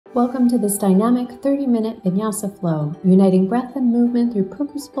Welcome to this dynamic 30-minute Vinyasa Flow, uniting breath and movement through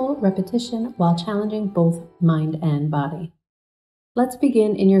purposeful repetition while challenging both mind and body. Let's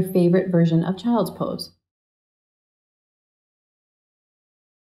begin in your favorite version of child's pose.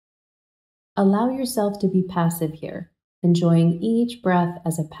 Allow yourself to be passive here, enjoying each breath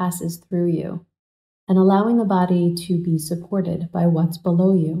as it passes through you, and allowing the body to be supported by what's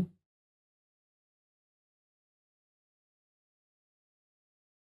below you.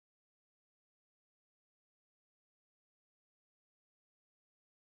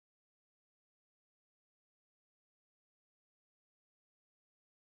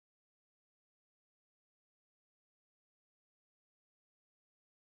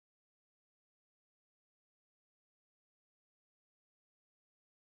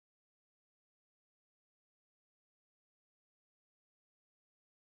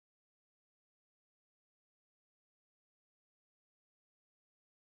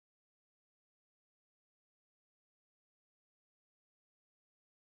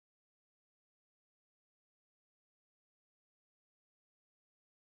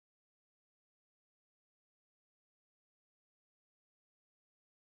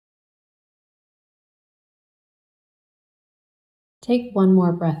 Take one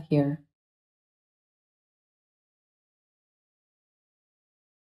more breath here.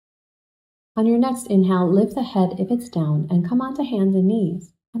 On your next inhale, lift the head if it's down and come onto hands and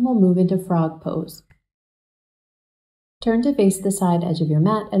knees, and we'll move into frog pose. Turn to face the side edge of your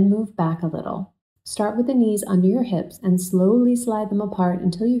mat and move back a little. Start with the knees under your hips and slowly slide them apart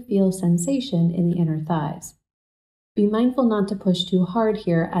until you feel sensation in the inner thighs. Be mindful not to push too hard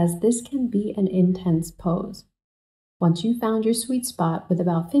here, as this can be an intense pose. Once you've found your sweet spot with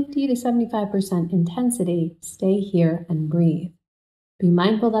about 50 to 75% intensity, stay here and breathe. Be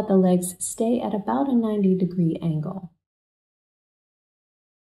mindful that the legs stay at about a 90-degree angle.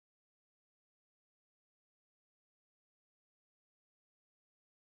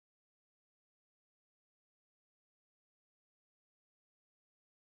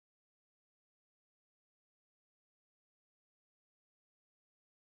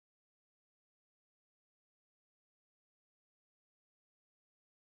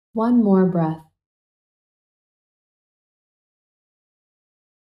 One more breath.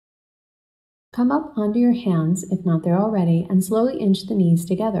 Come up onto your hands, if not there already, and slowly inch the knees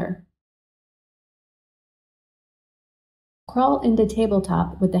together. Crawl into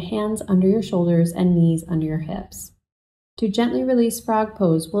tabletop with the hands under your shoulders and knees under your hips. To gently release frog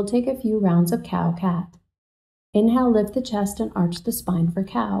pose, we'll take a few rounds of cow-cat. Inhale, lift the chest and arch the spine for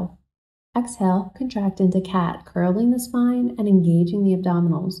cow. Exhale, contract into cat, curling the spine and engaging the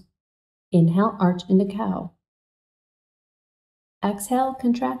abdominals. Inhale, arch into cow. Exhale,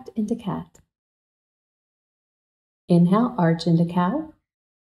 contract into cat. Inhale, arch into cow.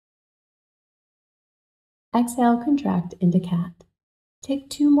 Exhale, contract into cat. Take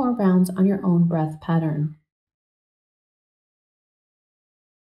 2 more rounds on your own breath pattern.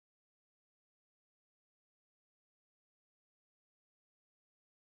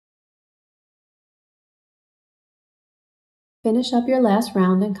 Finish up your last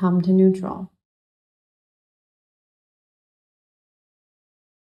round and come to neutral.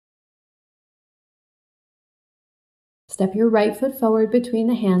 Step your right foot forward between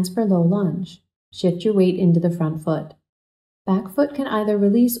the hands for low lunge. Shift your weight into the front foot. Back foot can either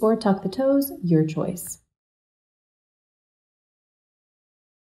release or tuck the toes, your choice.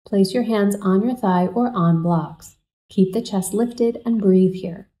 Place your hands on your thigh or on blocks. Keep the chest lifted and breathe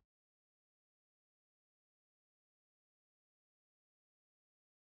here.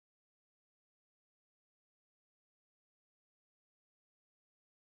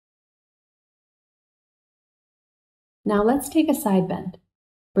 Now let's take a side bend.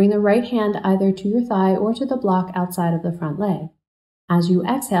 Bring the right hand either to your thigh or to the block outside of the front leg. As you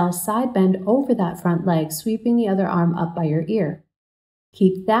exhale, side bend over that front leg, sweeping the other arm up by your ear.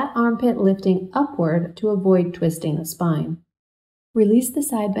 Keep that armpit lifting upward to avoid twisting the spine. Release the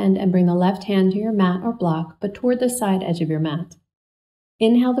side bend and bring the left hand to your mat or block, but toward the side edge of your mat.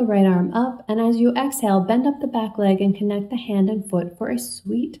 Inhale the right arm up, and as you exhale, bend up the back leg and connect the hand and foot for a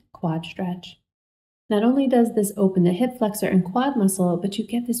sweet quad stretch. Not only does this open the hip flexor and quad muscle, but you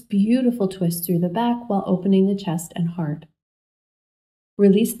get this beautiful twist through the back while opening the chest and heart.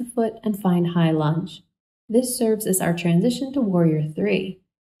 Release the foot and find high lunge. This serves as our transition to Warrior 3.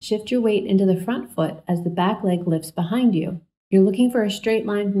 Shift your weight into the front foot as the back leg lifts behind you. You're looking for a straight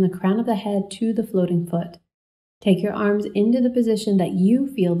line from the crown of the head to the floating foot. Take your arms into the position that you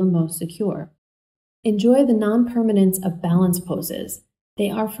feel the most secure. Enjoy the non-permanence of balance poses. They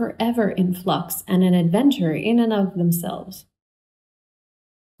are forever in flux and an adventure in and of themselves.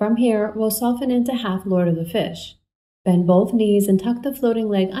 From here, we'll soften into half Lord of the Fish. Bend both knees and tuck the floating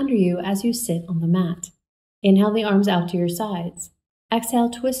leg under you as you sit on the mat. Inhale the arms out to your sides. Exhale,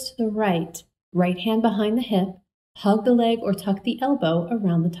 twist to the right. Right hand behind the hip. Hug the leg or tuck the elbow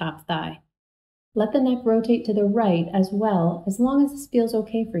around the top thigh. Let the neck rotate to the right as well, as long as this feels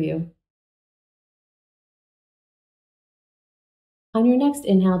okay for you. On your next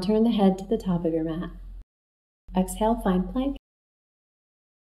inhale, turn the head to the top of your mat. Exhale, find plank.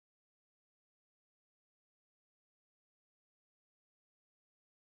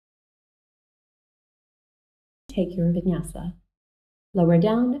 Take your vinyasa. Lower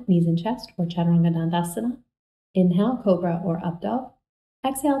down, knees and chest or chaturanga dandasana. Inhale, cobra or up dog.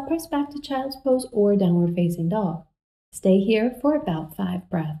 Exhale, press back to child's pose or downward facing dog. Stay here for about 5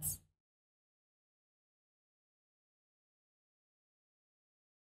 breaths.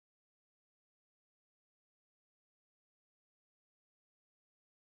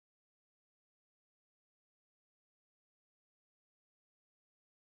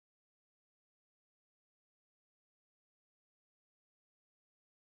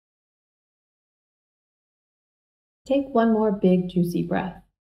 Take one more big, juicy breath.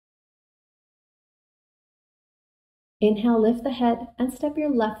 Inhale, lift the head and step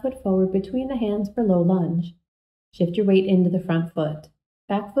your left foot forward between the hands for low lunge. Shift your weight into the front foot.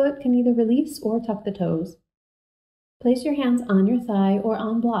 Back foot can either release or tuck the toes. Place your hands on your thigh or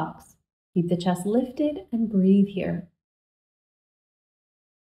on blocks. Keep the chest lifted and breathe here.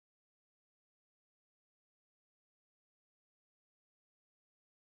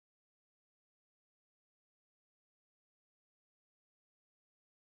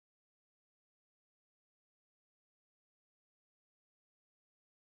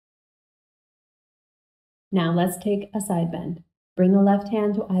 Now let's take a side bend. Bring the left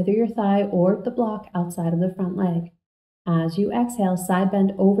hand to either your thigh or the block outside of the front leg. As you exhale, side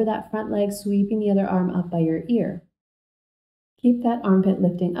bend over that front leg, sweeping the other arm up by your ear. Keep that armpit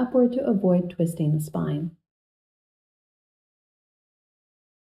lifting upward to avoid twisting the spine.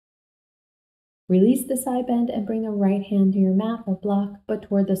 Release the side bend and bring the right hand to your mat or block, but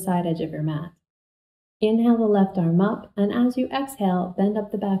toward the side edge of your mat. Inhale the left arm up, and as you exhale, bend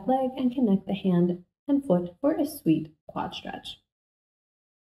up the back leg and connect the hand and foot for a sweet quad stretch.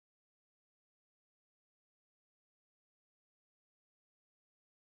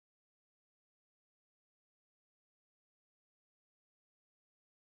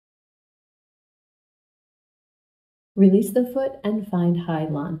 Release the foot and find high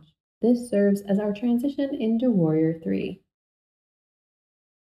lunge. This serves as our transition into Warrior 3.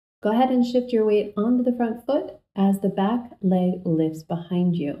 Go ahead and shift your weight onto the front foot as the back leg lifts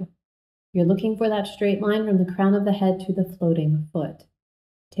behind you. You're looking for that straight line from the crown of the head to the floating foot.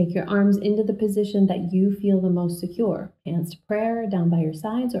 Take your arms into the position that you feel the most secure, hands to prayer, down by your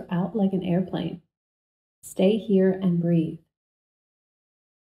sides, or out like an airplane. Stay here and breathe.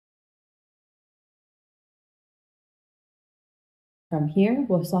 From here,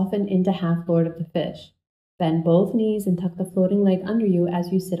 we'll soften into half Lord of the Fish. Bend both knees and tuck the floating leg under you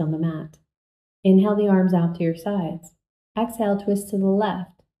as you sit on the mat. Inhale the arms out to your sides. Exhale, twist to the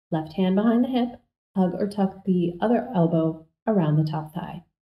left. Left hand behind the hip. Hug or tuck the other elbow around the top thigh.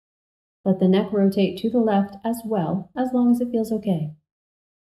 Let the neck rotate to the left as well, as long as it feels okay.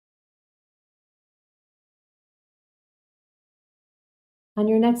 On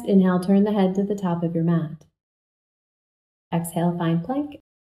your next inhale, turn the head to the top of your mat. Exhale, find plank.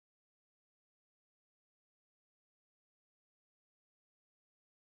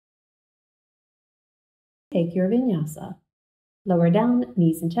 Take your vinyasa. Lower down,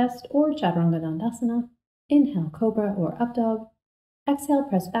 knees and chest, or chaturanga dandasana. Inhale, cobra or up dog. Exhale,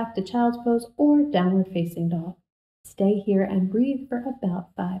 press back to child's pose or downward facing dog. Stay here and breathe for about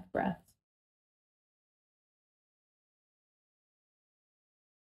 5 breaths.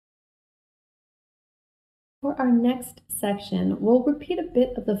 For our next section, we'll repeat a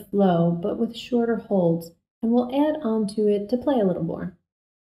bit of the flow, but with shorter holds, and we'll add on to it to play a little more.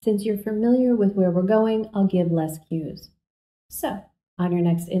 Since you're familiar with where we're going, I'll give less cues. So, on your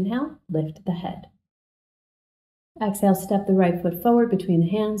next inhale, lift the head. Exhale, step the right foot forward between the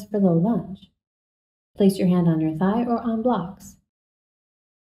hands for low lunge. Place your hand on your thigh or on blocks.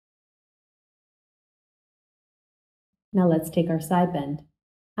 Now let's take our side bend.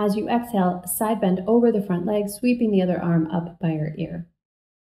 As you exhale, side bend over the front leg, sweeping the other arm up by your ear.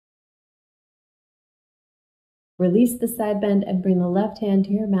 Release the side bend and bring the left hand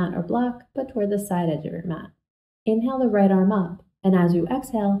to your mat or block, but toward the side edge of your mat. Inhale the right arm up, and as you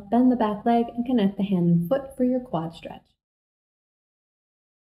exhale, bend the back leg and connect the hand and foot for your quad stretch.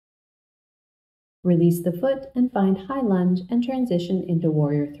 Release the foot and find high lunge and transition into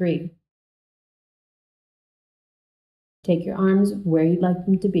warrior 3. Take your arms where you'd like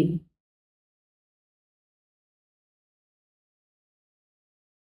them to be.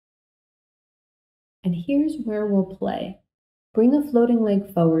 And here's where we'll play. Bring the floating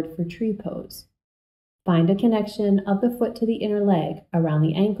leg forward for tree pose. Find a connection of the foot to the inner leg, around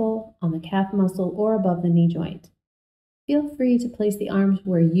the ankle, on the calf muscle, or above the knee joint. Feel free to place the arms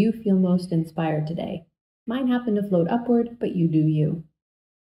where you feel most inspired today. Mine happen to float upward, but you do you.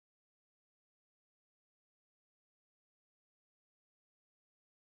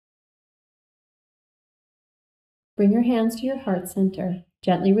 Bring your hands to your heart center.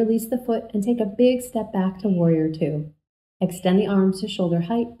 Gently release the foot and take a big step back to warrior 2. Extend the arms to shoulder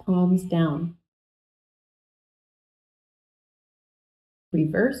height, palms down.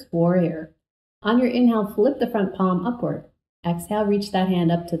 Reverse warrior. On your inhale, flip the front palm upward. Exhale, reach that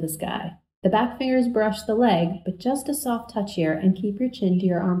hand up to the sky. The back fingers brush the leg, but just a soft touch here, and keep your chin to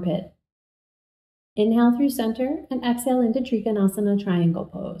your armpit. Inhale through center and exhale into Trikonasana triangle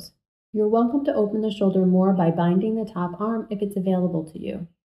pose. You're welcome to open the shoulder more by binding the top arm if it's available to you.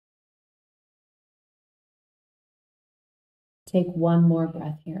 Take one more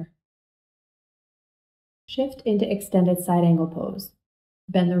breath here. Shift into extended side angle pose.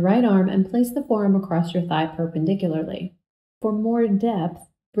 Bend the right arm and place the forearm across your thigh perpendicularly. For more depth,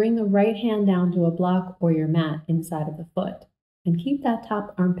 bring the right hand down to a block or your mat inside of the foot, and keep that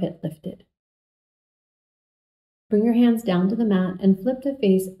top armpit lifted. Bring your hands down to the mat and flip to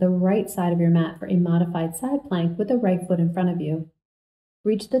face the right side of your mat for a modified side plank with the right foot in front of you.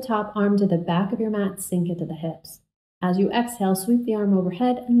 Reach the top arm to the back of your mat, sink into the hips. As you exhale, sweep the arm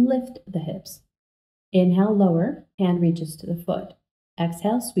overhead and lift the hips. Inhale, lower, hand reaches to the foot.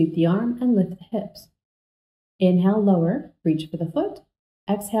 Exhale, sweep the arm and lift the hips. Inhale, lower, reach for the foot.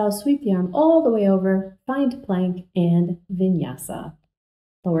 Exhale, sweep the arm all the way over, find plank and vinyasa.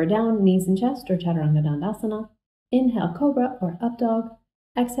 Lower down, knees and chest or chaturanga dandasana. Inhale, cobra or up dog.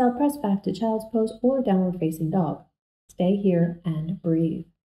 Exhale, press back to child's pose or downward facing dog. Stay here and breathe.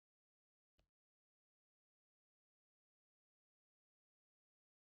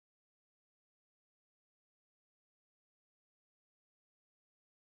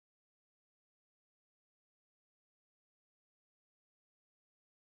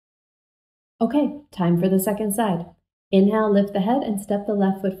 Okay, time for the second side. Inhale, lift the head and step the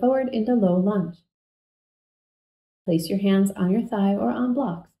left foot forward into low lunge. Place your hands on your thigh or on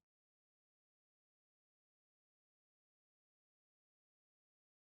blocks.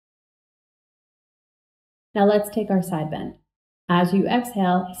 Now let's take our side bend. As you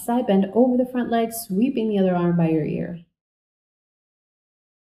exhale, side bend over the front leg, sweeping the other arm by your ear.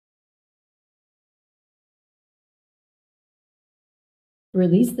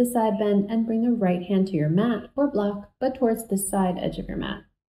 Release the side bend and bring the right hand to your mat or block, but towards the side edge of your mat.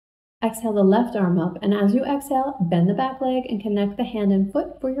 Exhale the left arm up, and as you exhale, bend the back leg and connect the hand and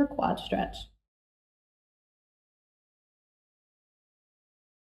foot for your quad stretch.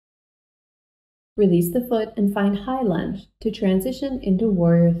 Release the foot and find high lunge to transition into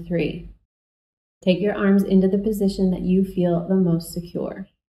warrior 3. Take your arms into the position that you feel the most secure.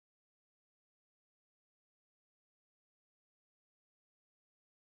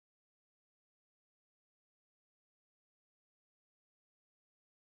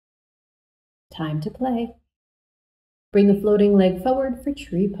 Time to play. Bring the floating leg forward for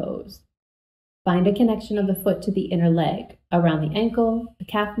tree pose. Find a connection of the foot to the inner leg, around the ankle, the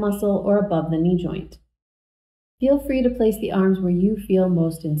calf muscle, or above the knee joint. Feel free to place the arms where you feel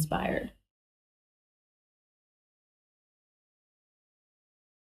most inspired.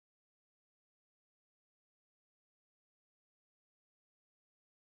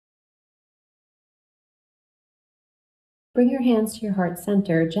 Bring your hands to your heart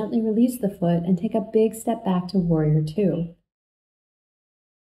center, gently release the foot, and take a big step back to warrior 2.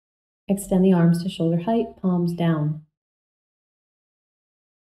 Extend the arms to shoulder height, palms down.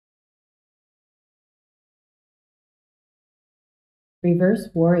 Reverse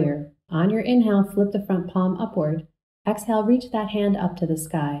warrior. On your inhale, flip the front palm upward. Exhale, reach that hand up to the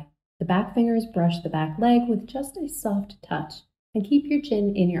sky. The back fingers brush the back leg with just a soft touch, and keep your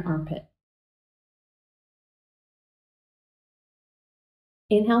chin in your armpit.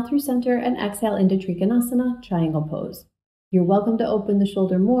 Inhale through center and exhale into Trikonasana, triangle pose. You're welcome to open the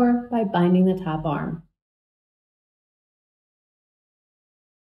shoulder more by binding the top arm.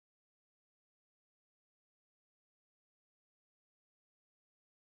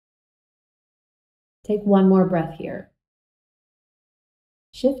 Take one more breath here.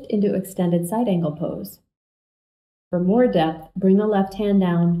 Shift into extended side angle pose. For more depth, bring the left hand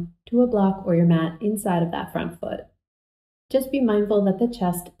down to a block or your mat inside of that front foot. Just be mindful that the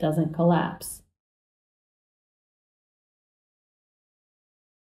chest doesn't collapse.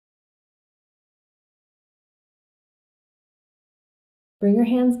 Bring your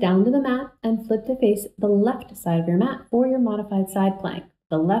hands down to the mat and flip to face the left side of your mat or your modified side plank,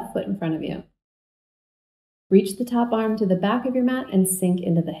 the left foot in front of you. Reach the top arm to the back of your mat and sink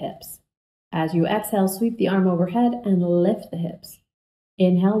into the hips. As you exhale, sweep the arm overhead and lift the hips.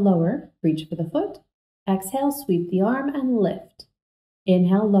 Inhale, lower, reach for the foot. Exhale, sweep the arm and lift.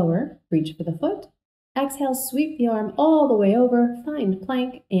 Inhale, lower, reach for the foot. Exhale, sweep the arm all the way over, find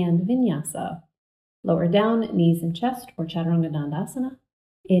plank and vinyasa. Lower down, knees and chest or chaturanga dandasana.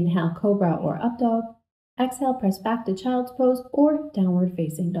 Inhale, cobra or up dog. Exhale, press back to child's pose or downward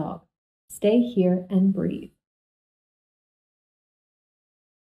facing dog. Stay here and breathe.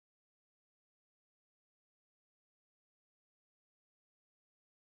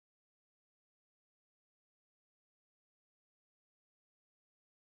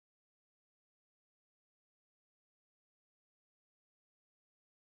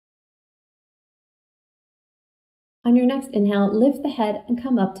 On your next inhale, lift the head and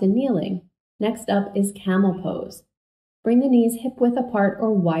come up to kneeling. Next up is camel pose. Bring the knees hip-width apart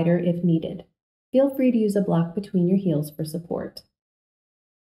or wider if needed. Feel free to use a block between your heels for support.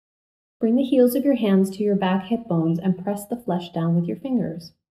 Bring the heels of your hands to your back hip bones and press the flesh down with your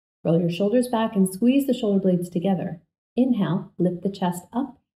fingers. Roll your shoulders back and squeeze the shoulder blades together. Inhale, lift the chest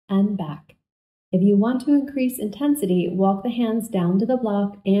up and back. If you want to increase intensity, walk the hands down to the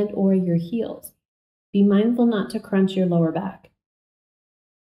block and or your heels. Be mindful not to crunch your lower back.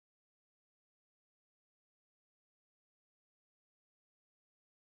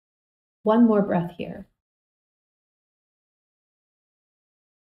 One more breath here.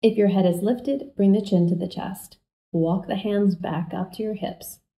 If your head is lifted, bring the chin to the chest. Walk the hands back up to your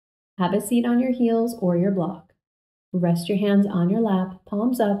hips. Have a seat on your heels or your block. Rest your hands on your lap,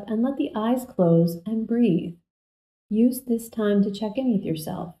 palms up, and let the eyes close and breathe. Use this time to check in with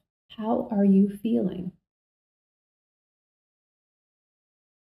yourself. How are you feeling?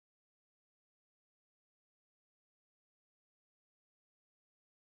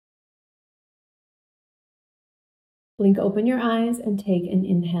 Blink open your eyes and take an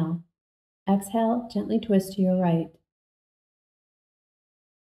inhale. Exhale, gently twist to your right.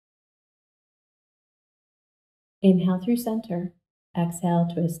 Inhale through center. Exhale,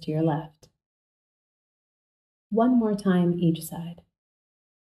 twist to your left. One more time each side.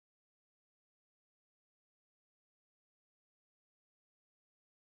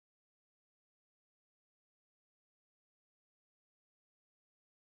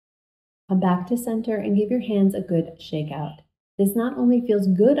 Come back to center and give your hands a good shake out. This not only feels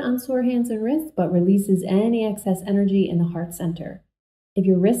good on sore hands and wrists, but releases any excess energy in the heart center. If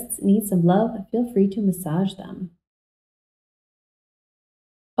your wrists need some love, feel free to massage them.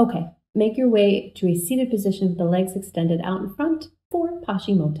 Okay, make your way to a seated position with the legs extended out in front for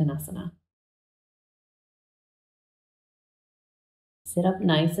Paschimottanasana. Sit up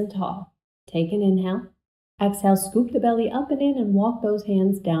nice and tall. Take an inhale. Exhale, scoop the belly up and in and walk those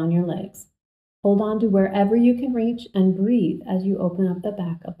hands down your legs. Hold on to wherever you can reach and breathe as you open up the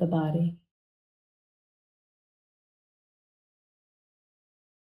back of the body.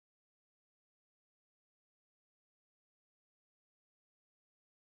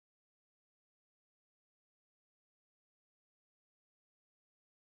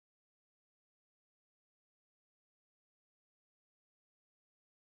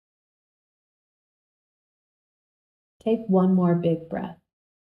 Take one more big breath.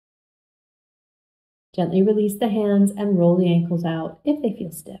 Gently release the hands and roll the ankles out if they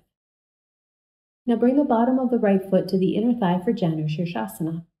feel stiff. Now bring the bottom of the right foot to the inner thigh for Janu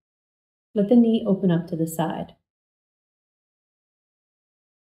Shirshasana. Let the knee open up to the side.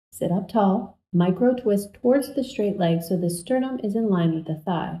 Sit up tall, micro twist towards the straight leg so the sternum is in line with the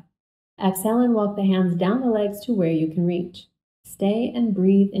thigh. Exhale and walk the hands down the legs to where you can reach. Stay and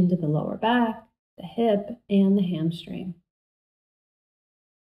breathe into the lower back, the hip, and the hamstring.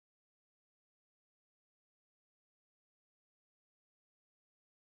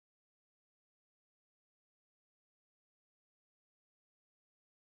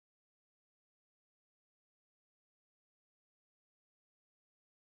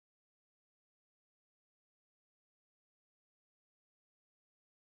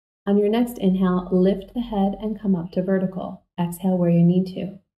 On your next inhale, lift the head and come up to vertical. Exhale where you need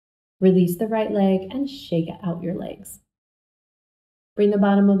to. Release the right leg and shake out your legs. Bring the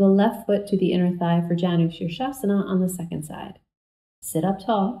bottom of the left foot to the inner thigh for Janu Shirshasana on the second side. Sit up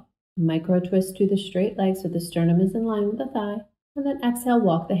tall, Micro twist to the straight leg so the sternum is in line with the thigh, and then exhale,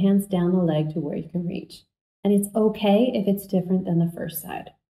 walk the hands down the leg to where you can reach. And it's okay if it's different than the first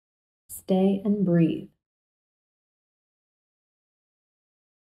side. Stay and breathe.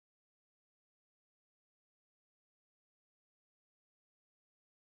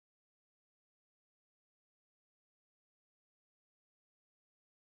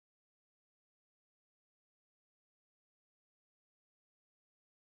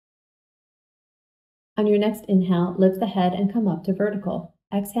 On your next inhale, lift the head and come up to vertical,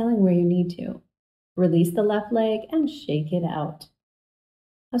 exhaling where you need to. Release the left leg and shake it out.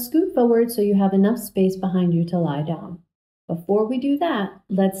 Now scoot forward so you have enough space behind you to lie down. Before we do that,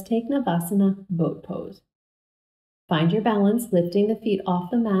 let's take Navasana boat pose. Find your balance, lifting the feet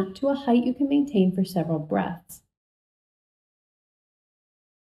off the mat to a height you can maintain for several breaths.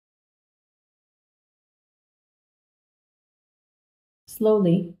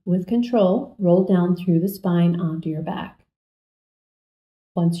 Slowly, with control, roll down through the spine onto your back.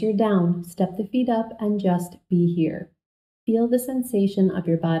 Once you're down, step the feet up and just be here. Feel the sensation of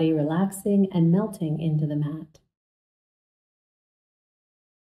your body relaxing and melting into the mat.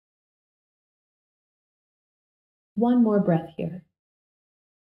 One more breath here.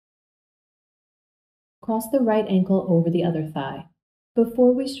 Cross the right ankle over the other thigh.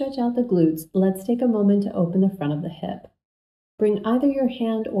 Before we stretch out the glutes, let's take a moment to open the front of the hip. Bring either your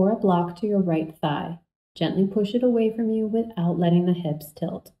hand or a block to your right thigh. Gently push it away from you without letting the hips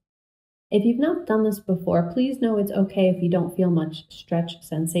tilt. If you've not done this before, please know it's okay if you don't feel much stretch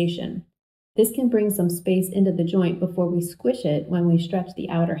sensation. This can bring some space into the joint before we squish it when we stretch the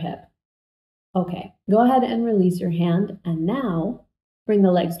outer hip. Okay, go ahead and release your hand, and now bring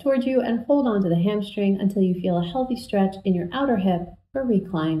the legs towards you and hold on to the hamstring until you feel a healthy stretch in your outer hip for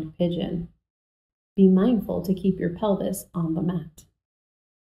reclined pigeon. Be mindful to keep your pelvis on the mat.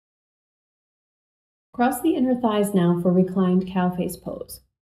 Cross the inner thighs now for reclined cow face pose.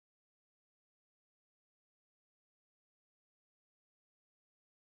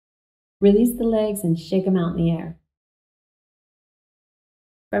 Release the legs and shake them out in the air.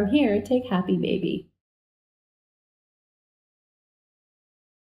 From here, take happy baby.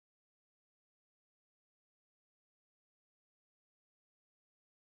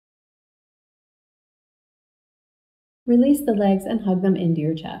 Release the legs and hug them into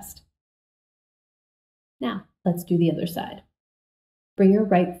your chest. Now, let's do the other side. Bring your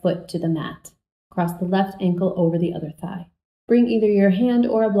right foot to the mat. Cross the left ankle over the other thigh. Bring either your hand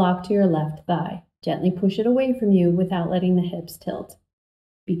or a block to your left thigh. Gently push it away from you without letting the hips tilt.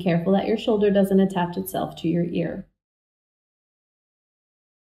 Be careful that your shoulder doesn't attach itself to your ear.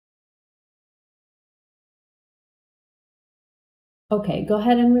 Okay, go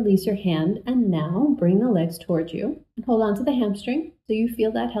ahead and release your hand, and now bring the legs towards you and hold on to the hamstring so you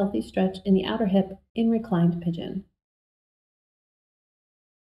feel that healthy stretch in the outer hip in reclined pigeon.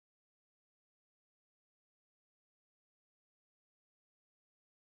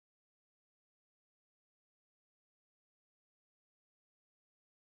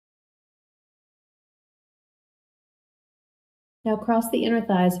 Now cross the inner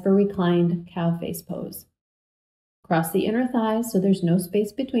thighs for reclined cow face pose. Cross the inner thighs so there's no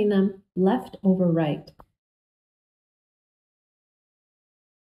space between them, left over right.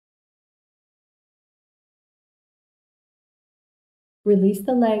 Release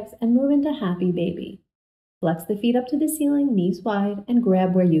the legs and move into happy baby. Flex the feet up to the ceiling, knees wide, and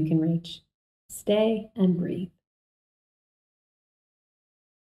grab where you can reach. Stay and breathe.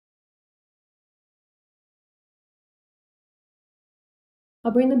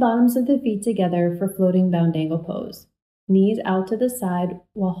 I'll bring the bottoms of the feet together for floating bound angle pose. Knees out to the side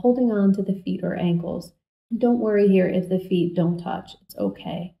while holding on to the feet or ankles. Don't worry here if the feet don't touch, it's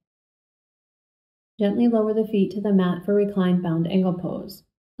okay. Gently lower the feet to the mat for reclined bound angle pose.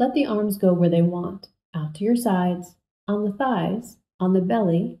 Let the arms go where they want, out to your sides, on the thighs, on the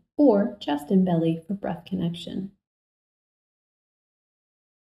belly, or chest and belly for breath connection.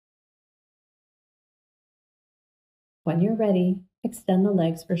 When you're ready, extend the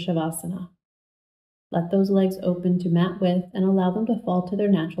legs for Shavasana. Let those legs open to mat width and allow them to fall to their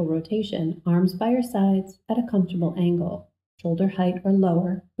natural rotation, arms by your sides at a comfortable angle, shoulder height or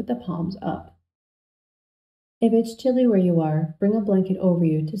lower with the palms up. If it's chilly where you are, bring a blanket over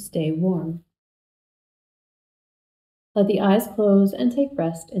you to stay warm. Let the eyes close and take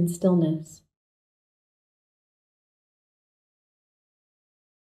rest in stillness.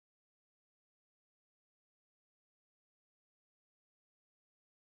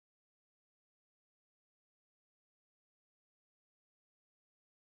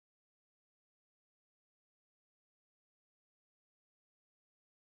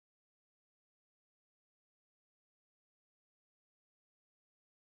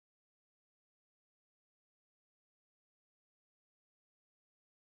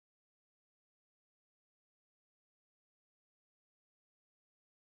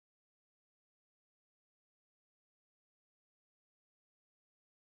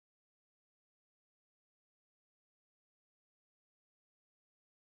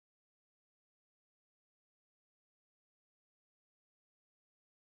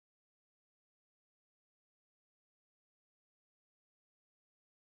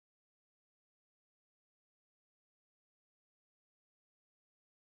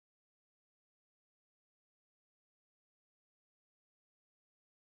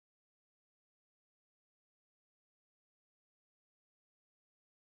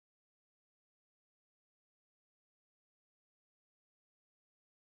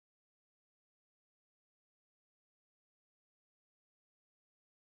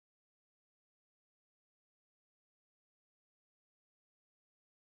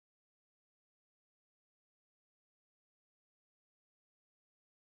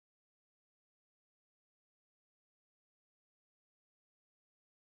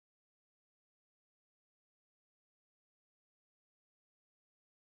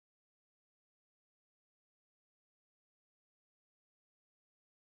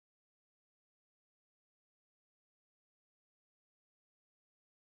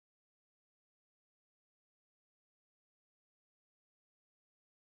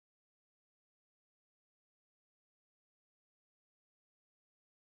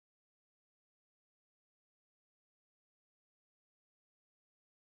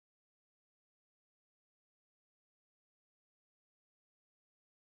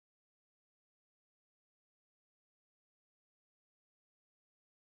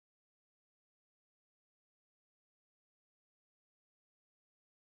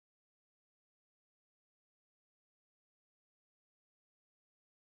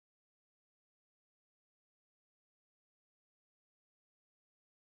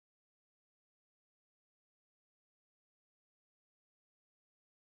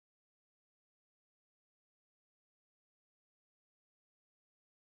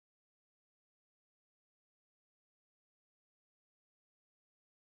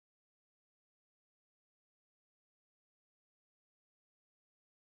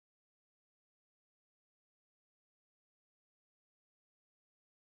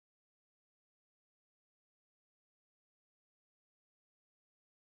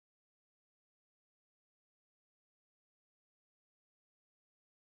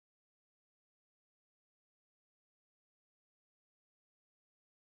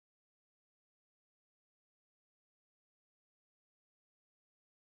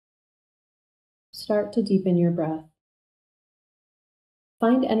 start to deepen your breath.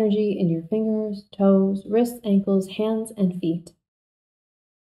 Find energy in your fingers, toes, wrists, ankles, hands, and feet.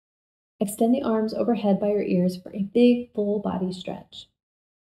 Extend the arms overhead by your ears for a big, full body stretch.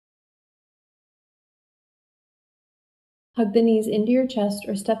 Hug the knees into your chest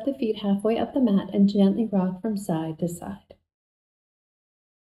or step the feet halfway up the mat and gently rock from side to side.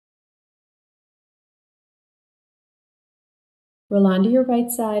 Roll onto your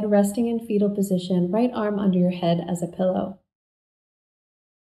right side, resting in fetal position, right arm under your head as a pillow.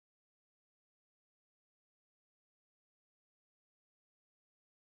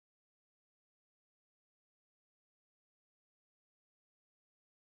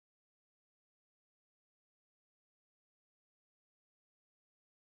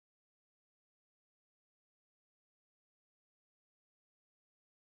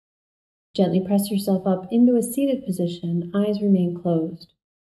 Gently press yourself up into a seated position, eyes remain closed.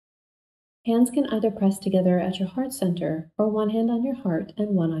 Hands can either press together at your heart center or one hand on your heart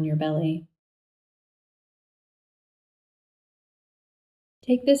and one on your belly.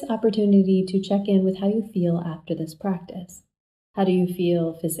 Take this opportunity to check in with how you feel after this practice. How do you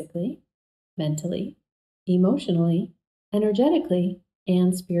feel physically, mentally, emotionally, energetically,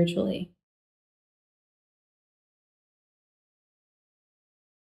 and spiritually?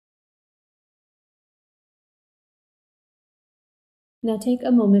 Now take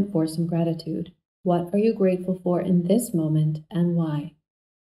a moment for some gratitude. What are you grateful for in this moment and why?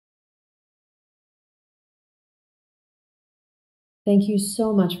 Thank you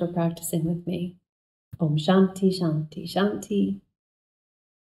so much for practicing with me. Om Shanti Shanti Shanti.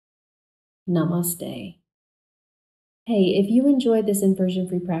 Namaste. Hey, if you enjoyed this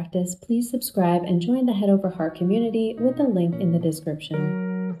inversion-free practice, please subscribe and join the Head Over Heart community with the link in the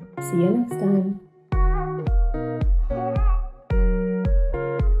description. See you next time.